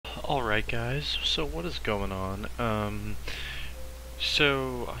Alright guys, so what is going on?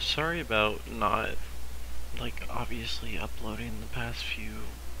 Sorry about not, obviously uploading the past few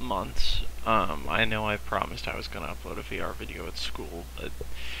months. I know I promised I was gonna upload a VR video at school, but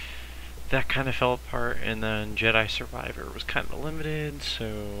that kind of fell apart, and then Jedi Survivor was kind of limited,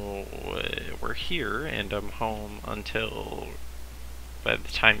 so we're here, and I'm home until, by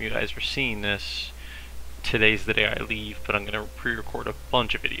the time you guys are seeing this, today's the day I leave, but I'm going to pre-record a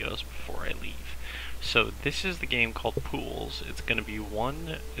bunch of videos before I leave. So this is the game called Pools. It's going to be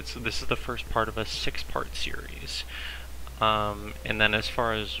this is the first part of a 6-part series. And then as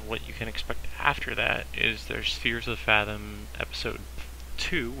far as what you can expect after that is there's Fears of Fathom episode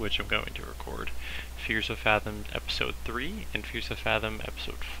 2, which I'm going to record, Fears of Fathom episode 3, and Fears of Fathom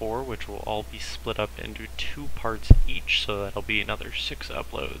episode 4, which will all be split up into 2 parts each, so that'll be another 6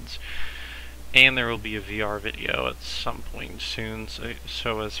 uploads. And there will be a VR video at some point soon,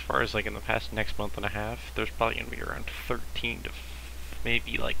 so as far as in the past next month and a half, there's probably going to be around 13 to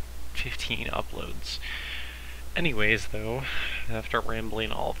maybe 15 uploads. Anyways though, after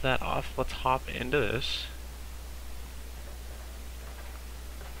rambling all of that off, let's hop into this.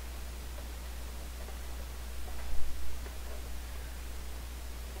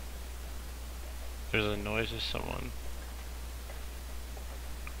 There's a noise of someone.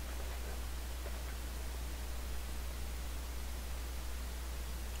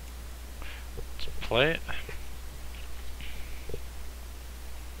 Play it.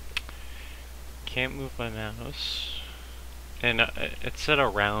 Can't move my mouse. And it said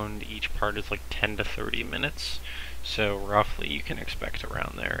around each part is 10 to 30 minutes, so roughly you can expect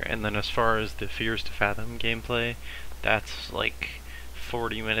around there. And then as far as the Fears to Fathom gameplay, that's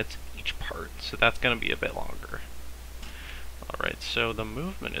 40 minutes each part, so that's going to be a bit longer. Alright, so the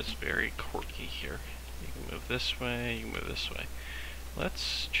movement is very quirky here. You can move this way, you can move this way.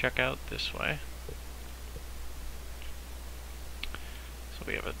 Let's check out this way. So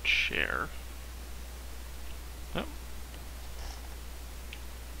we have a chair. Oh.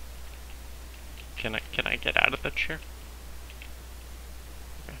 Can I get out of the chair?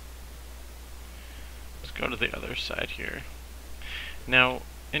 Okay. Let's go to the other side here. Now,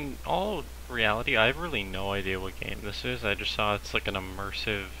 in all reality, I have really no idea what game this is. I just saw it's an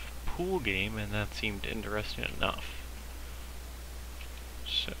immersive pool game, and that seemed interesting enough.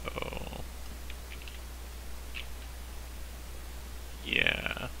 So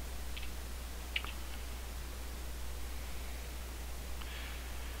yeah.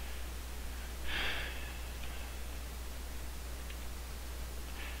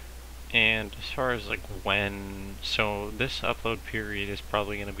 And as far as when, so this upload period is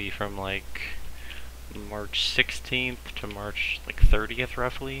probably going to be from March 16th to March 30th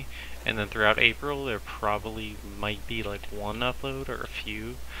roughly, and then throughout April there probably might be one upload or a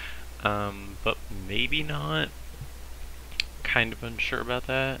few, but maybe not. Kind of unsure about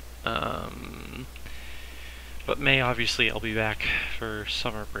that. But May, obviously I'll be back for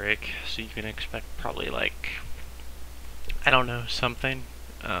summer break, so you can expect probably I don't know, something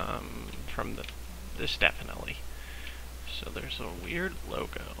from this definitely. So there's a weird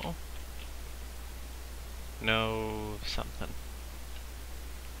logo. No something.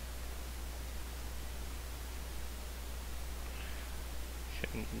 You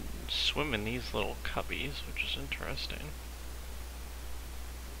can swim in these little cubbies, which is interesting.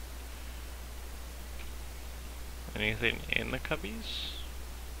 Anything in the cubbies?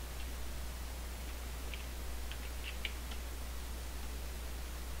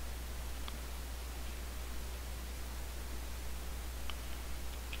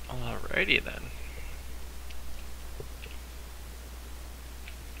 Alrighty then.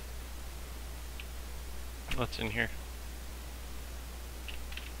 What's in here?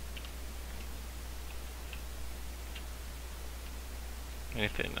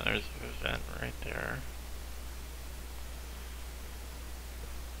 Anything? There's an event right there.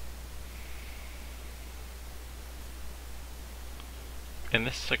 And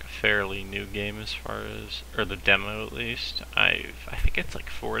this is a fairly new game as far as, or the demo at least. I think it's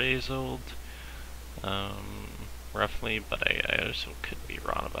 4 days old, roughly, but I also could be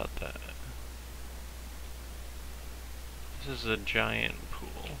wrong about that. This is a giant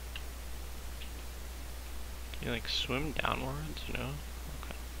pool. Can you swim downwards? No?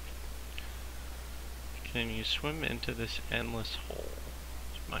 Okay. Can you swim into this endless hole?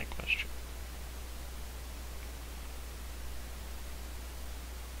 That's my question.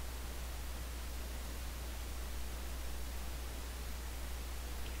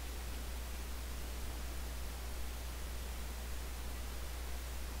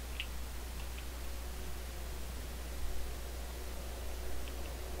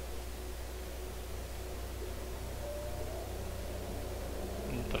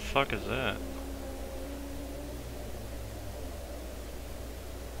 fuck is that?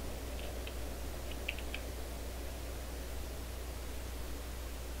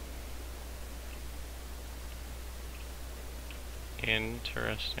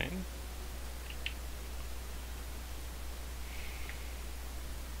 Interesting.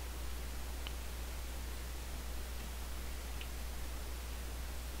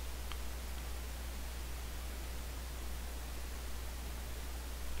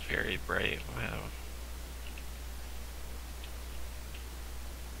 Very bright, wow.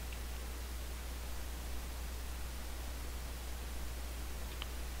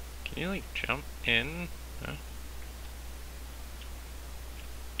 Can you like jump in? No?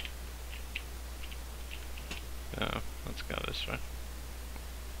 Oh, let's go this way.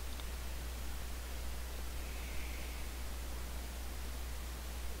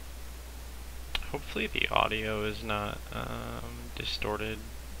 Hopefully the audio is not distorted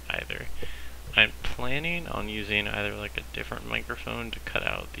either. I'm planning on using either like a different microphone to cut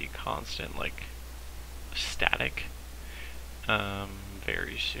out the constant like static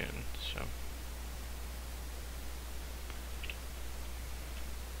very soon, so.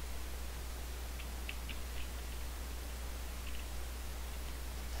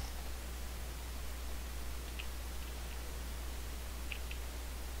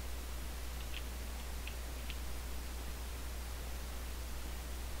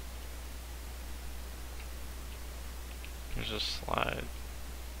 There's a slide.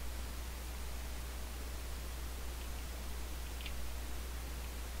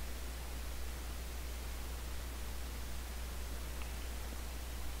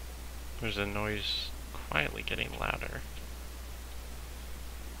 There's a noise quietly getting louder.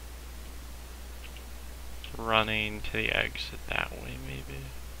 Running to the exit that way, maybe.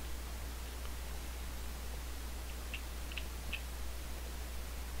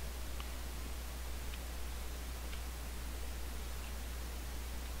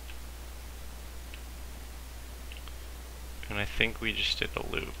 And I think we just did a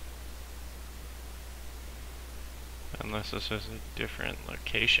loop. Unless this is a different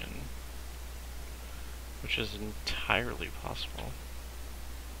location, which is entirely possible.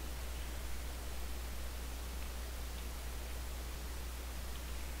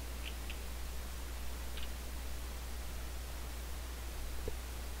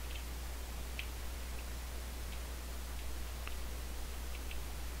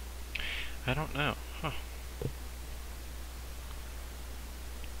 I don't know. Huh.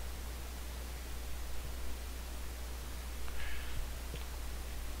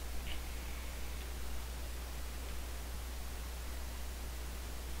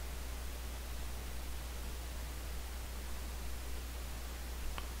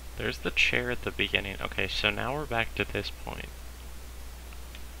 There's the chair at the beginning. Okay, so now we're back to this point.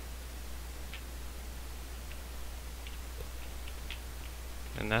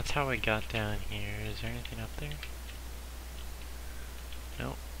 And that's how I got down here. Is there anything up there?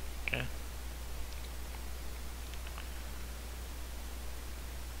 Nope. Okay.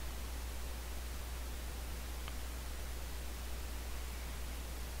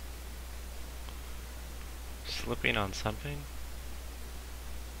 Slipping on something?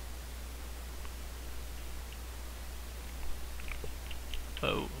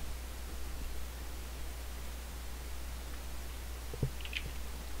 Oh.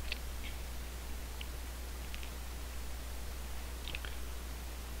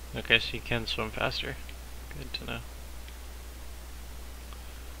 Okay, so you can swim faster. Good to know.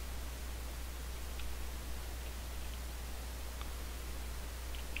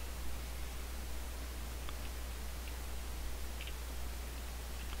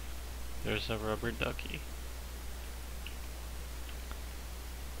 There's a rubber ducky.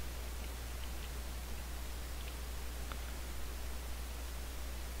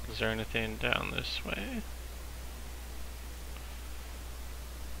 Is there anything down this way?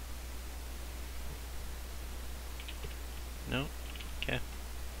 Nope. Okay.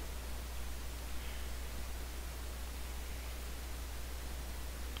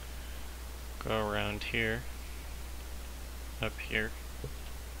 Go around here. Up here.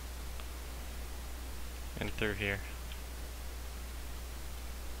 And through here.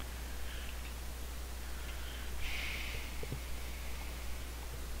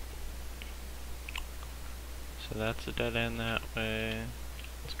 So that's a dead end that way.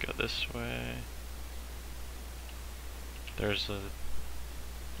 Let's go this way. There's a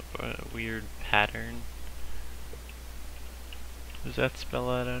weird pattern. Does that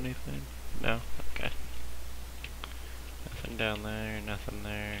spell out anything? No? Okay. Nothing down there, nothing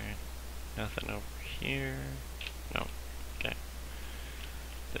there, nothing over here. No. Okay.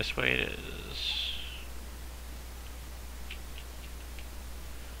 This way it is.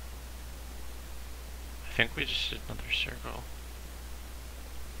 I think we just did another circle.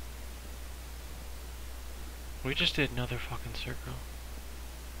 We just did another fucking circle.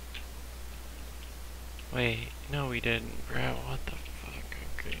 Wait, no we didn't, bro. What the fuck?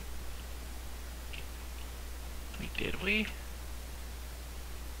 Okay. Wait, did we?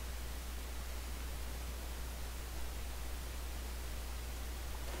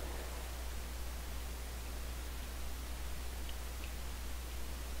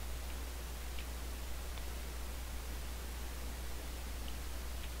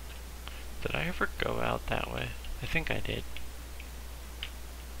 Did I ever go out that way? I think I did.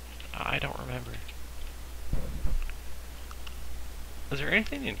 I don't remember. Is there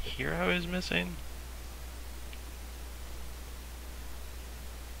anything in here I was missing?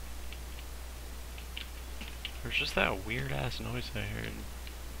 There's just that weird ass noise I heard.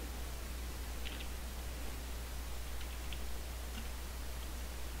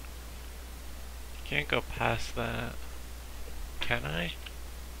 Can't go past that. Can I?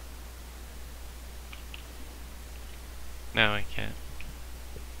 No, I can't.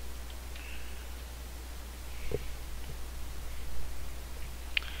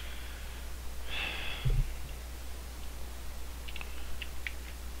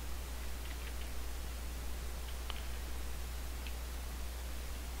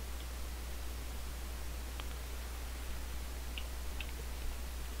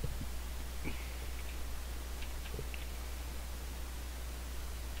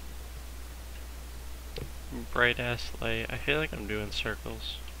 Bright ass light. I feel like I'm doing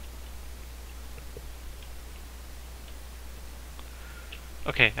circles.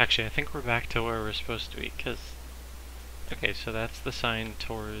 Okay, actually I think we're back to where we're supposed to be, cause okay, so that's the sign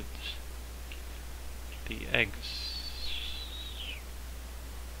towards the eggs.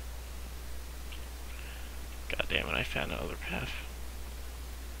 God damn it, I found another path.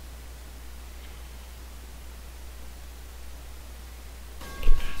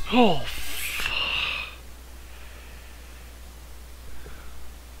 Oh,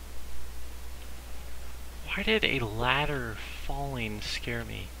 why did a ladder falling scare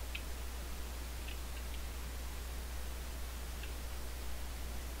me?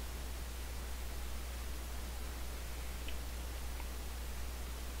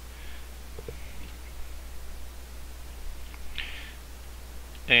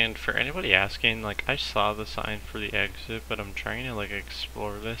 And for anybody asking, like, I saw the sign for the exit, but I'm trying to, like,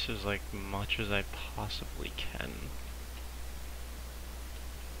 explore this as, like, much as I possibly can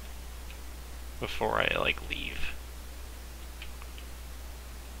before I, like, leave.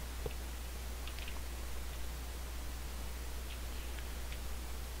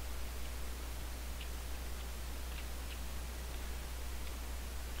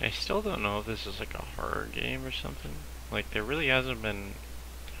 I still don't know if this is, like, a horror game or something. Like, there really hasn't been...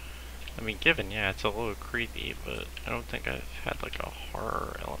 I mean, given, yeah, it's a little creepy, but I don't think I've had, like, a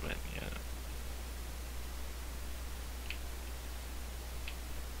horror element yet.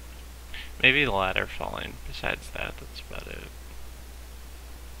 Maybe the ladder falling. Besides that, that's about it.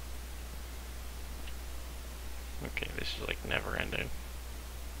 Okay, this is, like, never ending.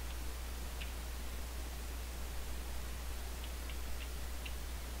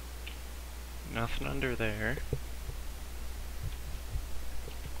 Nothing under there.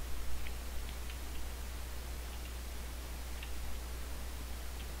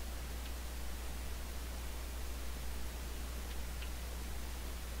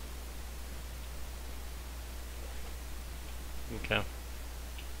 Okay.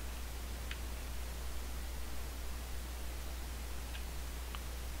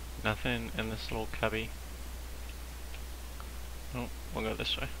 Nothing in this little cubby. Oh, we'll go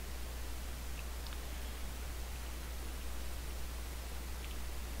this way.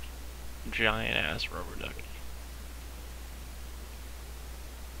 Giant ass rubber ducky.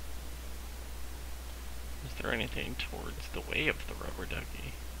 Is there anything towards the way of the rubber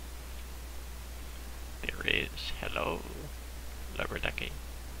ducky? There is. Hello, rubber ducky.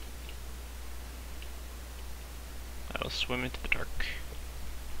 I will swim into the dark.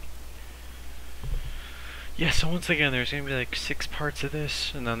 Yeah, so once again, there's gonna be like 6 parts of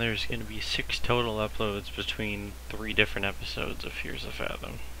this, and then there's gonna be 6 total uploads between 3 different episodes of Fears of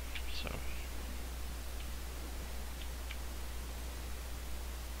Fathom. So.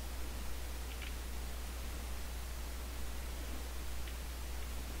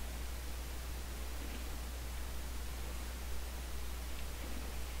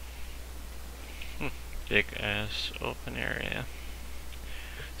 Big ass open area.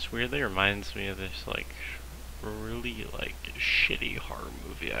 This weirdly reminds me of this like really like shitty horror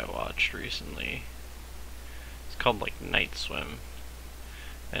movie I watched recently. It's called like Night Swim,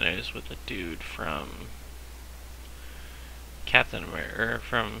 and it was with a dude from Captain America,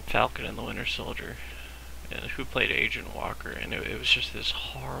 from Falcon and the Winter Soldier, who played Agent Walker, and it was just this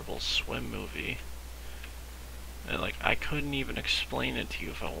horrible swim movie. And like I couldn't even explain it to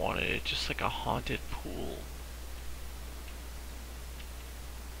you if I wanted it. Just like a haunted pool.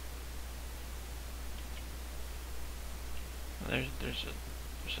 There's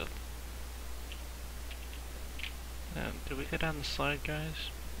a. Did we go down the slide, guys?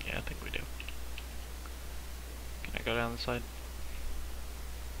 Yeah, I think we do. Can I go down the slide?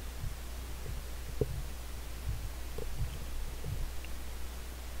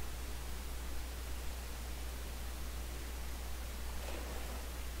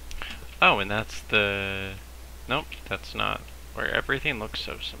 Oh, and that's the... Nope, that's not. Where everything looks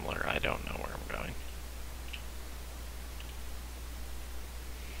so similar, I don't know where I'm going.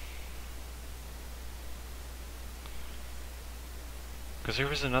 Because there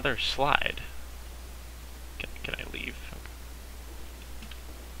was another slide. Can I leave?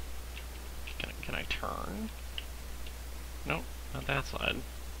 Can I turn? Nope, not that slide.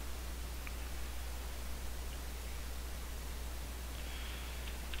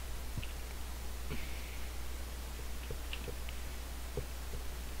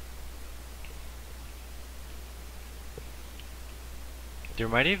 There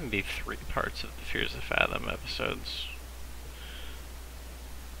might even be 3 parts of the Fears of Fathom episodes.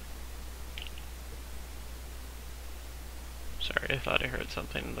 Sorry, I thought I heard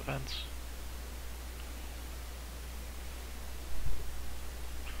something in the vents.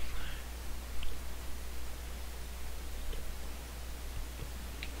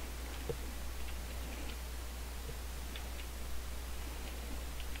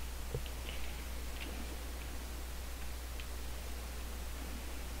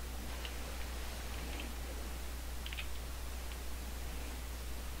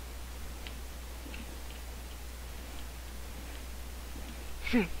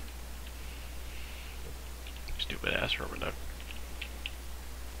 Stupid ass rubber duck.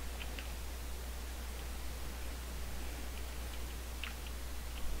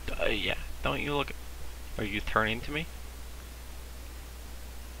 Yeah, don't you look. Are you turning to me?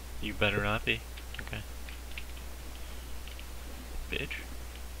 You better not be. Okay. Bitch.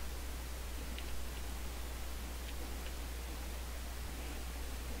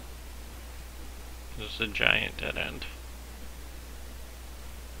 This is a giant dead end.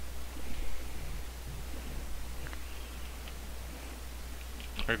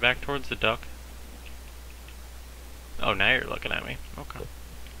 Are we back towards the duck? Oh, now you're looking at me. Okay.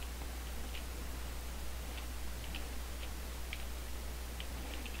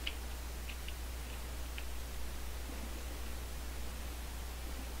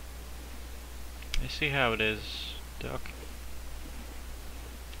 I see how it is, duck.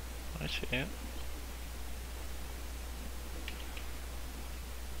 I see it.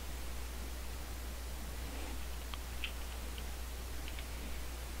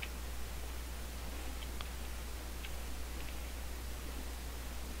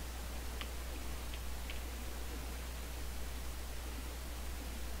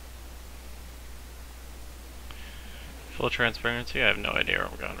 Full transparency, I have no idea where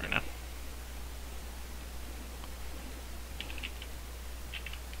I'm going right now.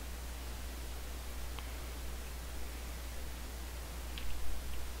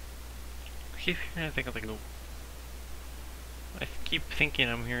 I keep hearing, I keep thinking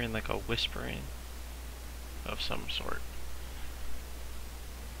I'm hearing like a whispering of some sort.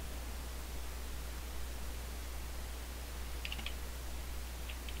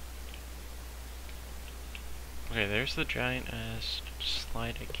 Okay, there's the giant ass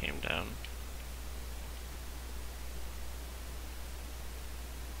slide it came down.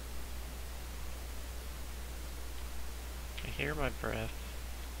 I hear my breath.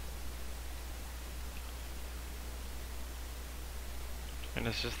 And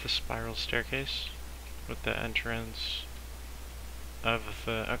this is the spiral staircase with the entrance of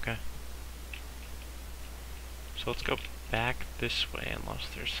the... okay. So let's go back this way unless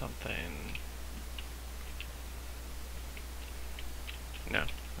there's something... No,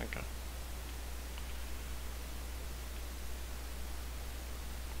 okay.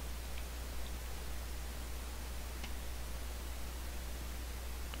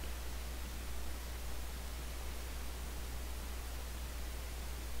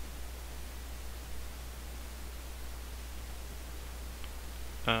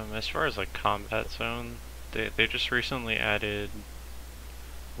 As far as like combat zone, they just recently added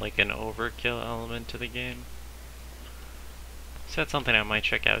like an overkill element to the game. So that's something I might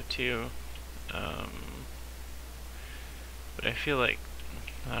check out too. But I feel like,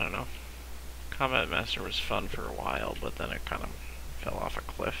 I don't know, Combat Master was fun for a while, but then it kind of fell off a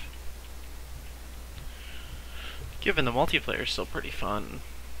cliff. Given the multiplayer is still pretty fun,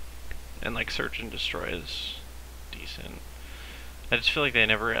 and like Search and Destroy is decent. I just feel like they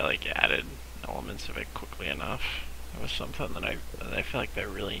never like added elements of it quickly enough. That was something that I feel like they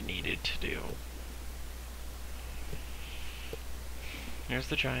really needed to do. Here's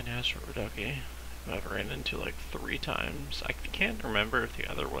the giant ass rubber ducky. I've ran into like 3 times. I can't remember if the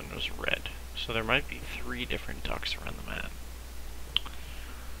other one was red, so there might be 3 different ducks around the map.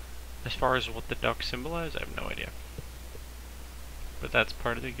 As far as what the ducks symbolize, I have no idea. But that's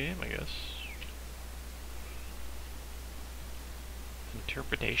part of the game, I guess.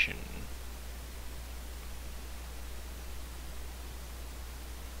 Interpretation.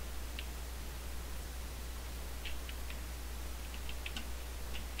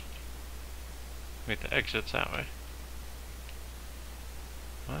 Wait, the exit's that way.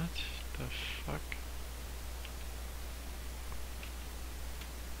 What the fuck?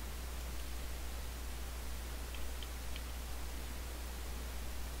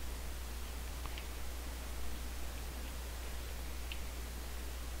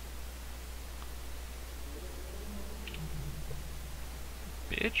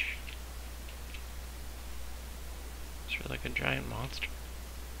 Bitch? Is there like a giant monster?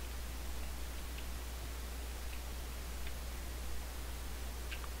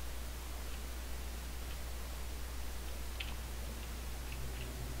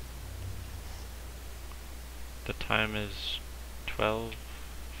 The time is 12:25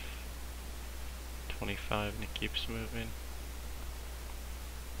 and it keeps moving.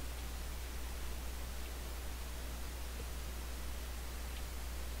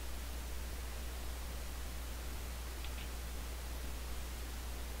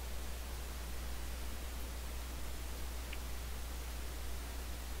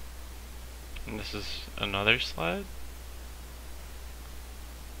 And this is another slide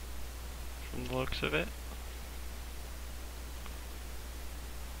from the looks of it.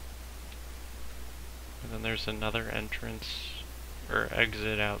 And then there's another entrance or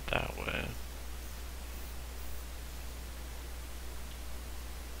exit out that way.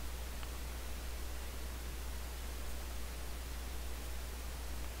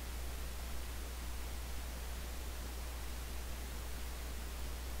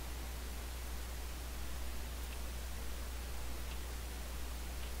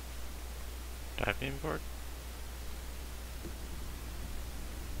 Diving board?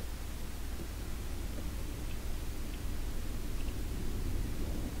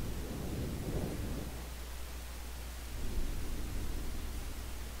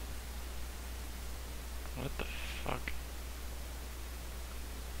 What the fuck?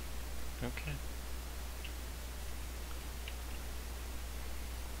 Okay.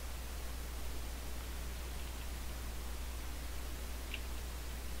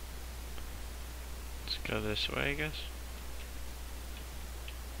 Let's go this way, I guess.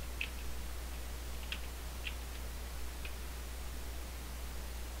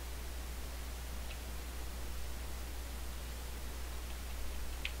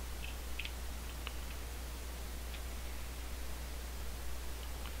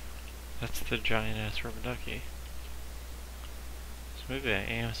 That's the giant ass rubber ducky. So maybe I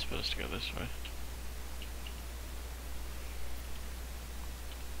am supposed to go this way.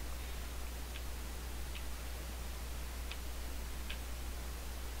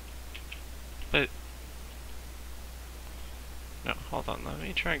 But no, hold on, let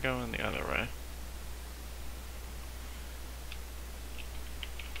me try going the other way.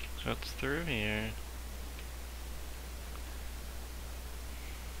 So it's through here.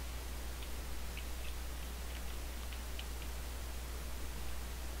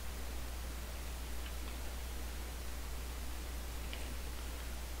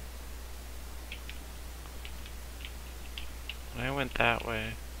 I went that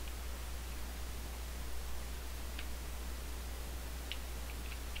way.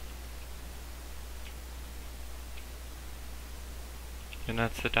 And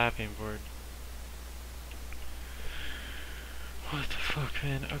that's the diving board. What the fuck,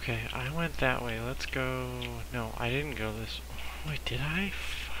 man? Okay, I went that way. Let's go... No, I didn't go this... Wait, did I?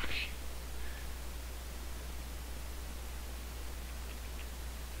 Fuck.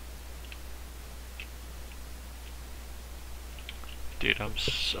 Dude, I'm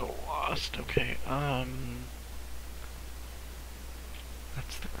so lost. Okay,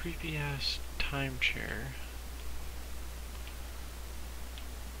 that's the creepy ass time chair.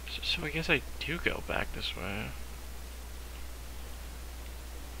 So I guess I do go back this way.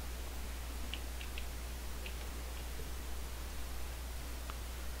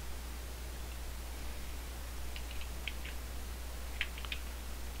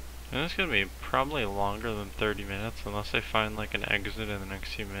 And it's gonna be probably longer than 30 minutes unless I find like an exit in the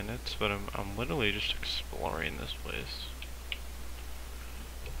next few minutes, but I'm literally just exploring this place.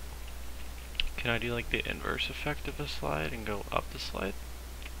 Can I do like the inverse effect of the slide and go up the slide?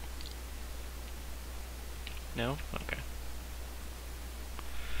 No? Okay.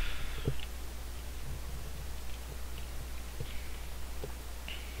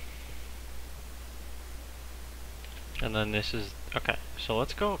 And then this is, okay, so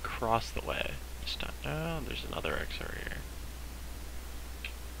let's go across the way this time. Oh, there's another exit right here.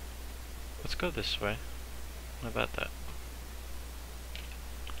 Let's go this way. How about that?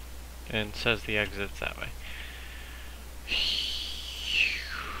 And it says the exit's that way.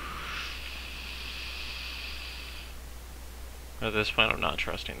 At this point, I'm not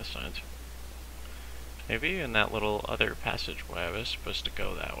trusting the signs. Maybe in that little other passageway I was supposed to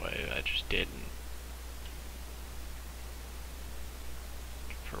go that way, I just didn't.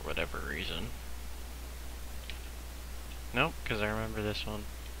 For whatever reason. Nope, because I remember this one.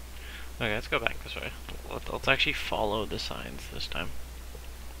 Okay, let's go back this way. Let's actually follow the signs this time.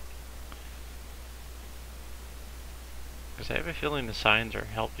 Because I have a feeling the signs are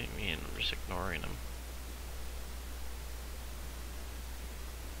helping me and I'm just ignoring them.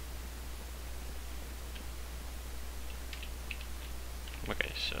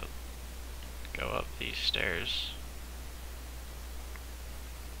 Okay, so go up these stairs.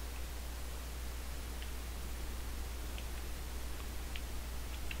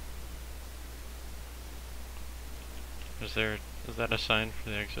 Is that a sign for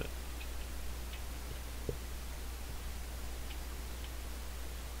the exit?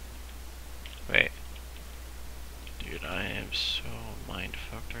 Wait. Dude, I am so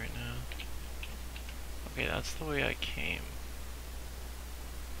mind-fucked right now. Okay, that's the way I came.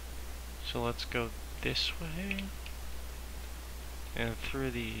 So let's go this way. And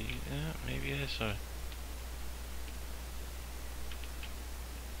through the... maybe this way.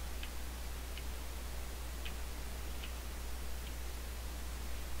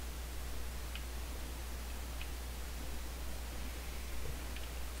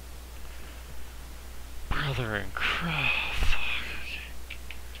 Brother and fuck,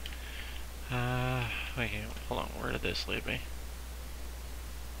 okay. Wait, hold on, where did this lead me?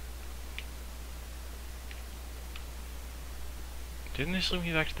 Didn't this lead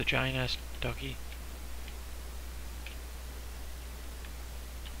me back to the giant-ass ducky?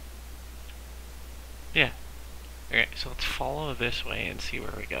 Yeah. Okay, so let's follow this way and see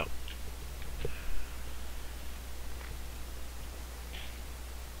where we go.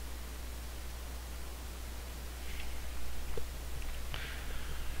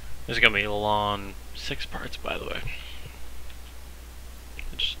 This is gonna be a long 6 parts, by the way.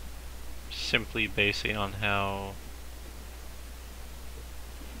 Just simply basing on how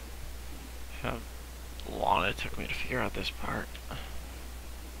long it took me to figure out this part.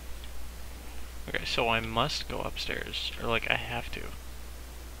 Okay, so I must go upstairs, or like I have to.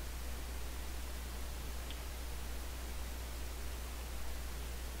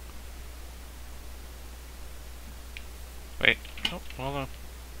 Wait, oh, hold on.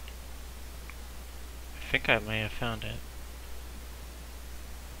 I think I may have found it.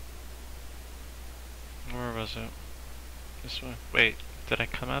 Where was it? This way? Wait, did I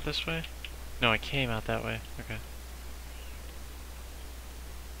come out this way? No, I came out that way. Okay.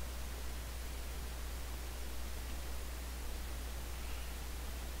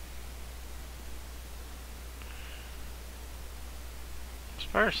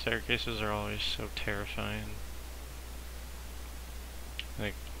 Spiral staircases are always so terrifying.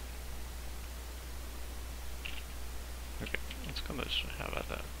 Like... Okay, let's go this way. How about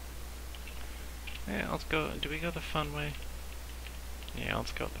that? Yeah, let's go... Do we go the fun way? Yeah,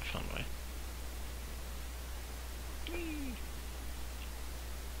 let's go the fun way. Whee!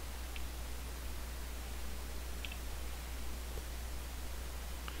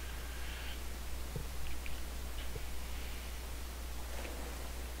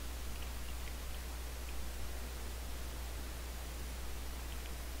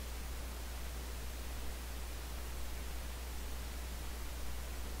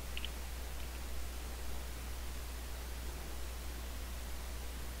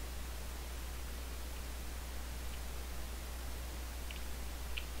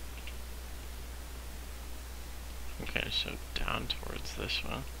 Okay, so down towards this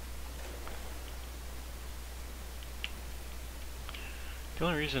one. The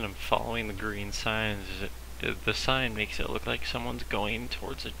only reason I'm following the green signs is the sign makes it look like someone's going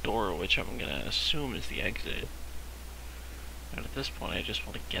towards a door, which I'm gonna assume is the exit. And at this point, I just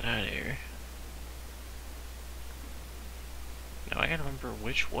want to get out of here. Now I gotta remember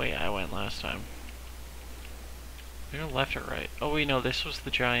which way I went last time. I go left or right? Oh wait, no, this was the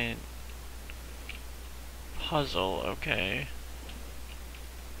giant puzzle, okay.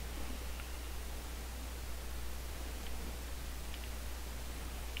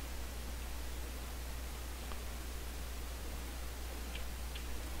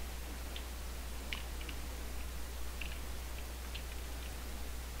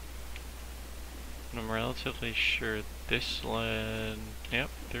 I'm relatively sure this led, yep,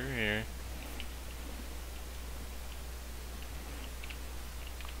 through here.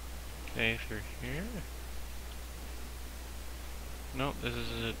 Okay, through here? Nope, this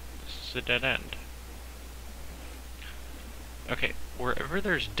is a dead end. Okay, wherever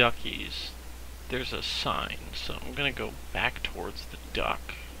there's duckies, there's a sign, so I'm gonna go back towards the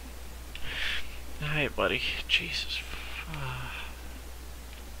duck. Hi, buddy. Jesus. Oh.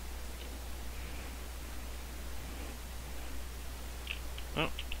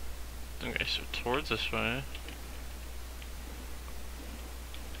 Okay, so towards this way.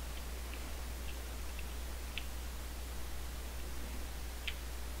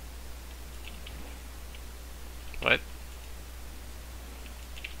 What?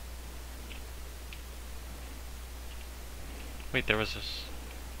 Wait, there was this...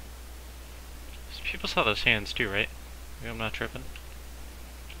 People saw those hands too, right? I'm not tripping.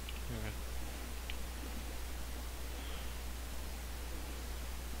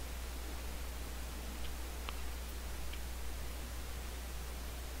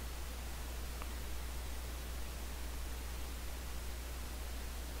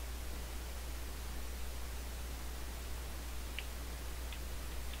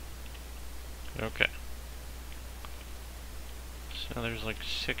 Okay. So there's like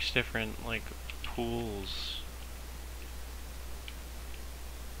 6 different, like, pools.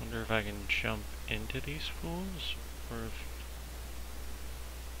 Wonder if I can jump into these pools, or if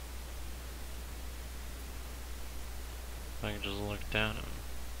I can just look down at them.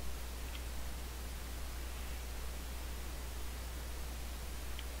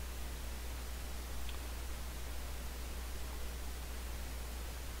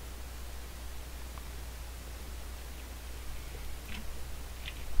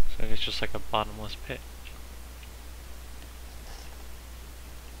 So it's just like a bottomless pit.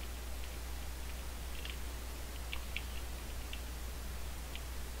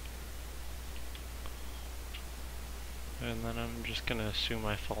 And then I'm just gonna assume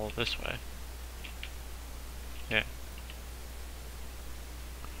I fall this way. Yeah.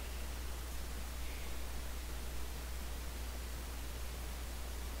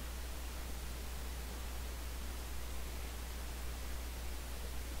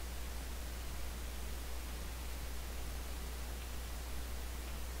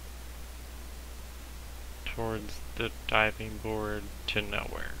 Towards the diving board to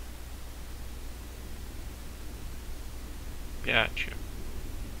nowhere. Gotcha.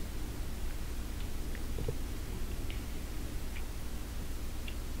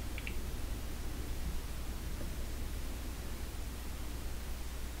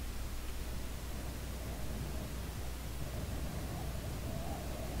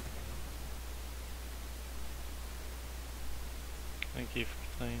 Thank you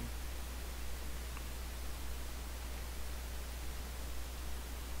for playing.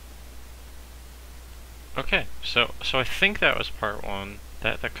 Okay, so I think that was part 1.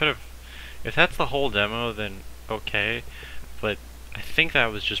 That could have, if that's the whole demo, then okay. But I think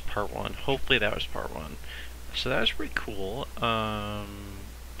that was just part 1. Hopefully that was part 1. So that was pretty cool. I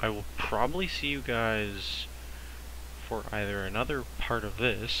will probably see you guys for either another part of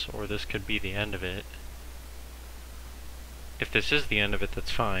this, or this could be the end of it. If this is the end of it,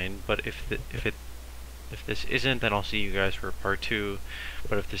 that's fine. But if this isn't, then I'll see you guys for part 2.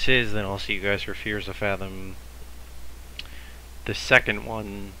 But if this is, then I'll see you guys for Fears of Fathom, the second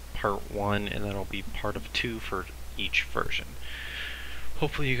one, part 1, and then it'll be part of 2 for each version.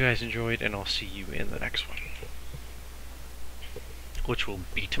 Hopefully you guys enjoyed, and I'll see you in the next one. Which will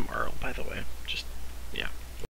be tomorrow, by the way. Just, yeah.